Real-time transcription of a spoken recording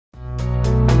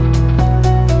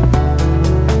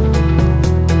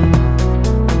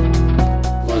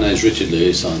name's Richard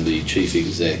Lewis. I'm the Chief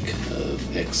Exec of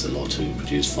Exallot, who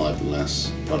produce fiberglass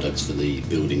products for the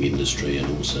building industry and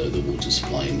also the water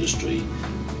supply industry.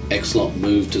 Exallot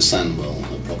moved to Sandwell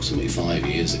approximately 5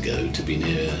 years ago to be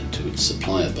nearer to its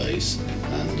supplier base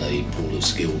and a pool of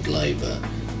skilled labour,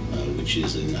 which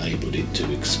has enabled it to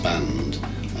expand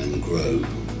and grow.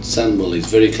 Sandwell is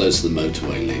very close to the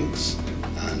motorway links,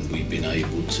 and we've been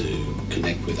able to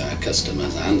connect with our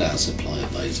customers and our supplier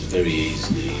base very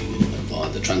easily via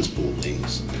the transport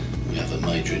links. We have a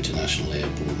major international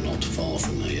airport not far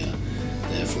from here,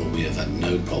 therefore we have had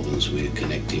no problems with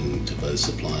connecting to both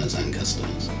suppliers and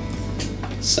customers.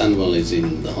 Sandwell is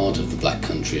in the heart of the Black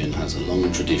Country and has a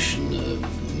long tradition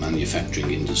of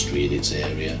manufacturing industry in its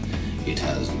area. It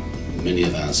has many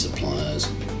of our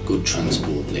suppliers, good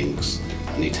transport links,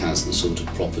 and it has the sort of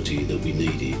property that we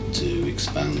needed to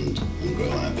expand and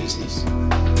grow our business.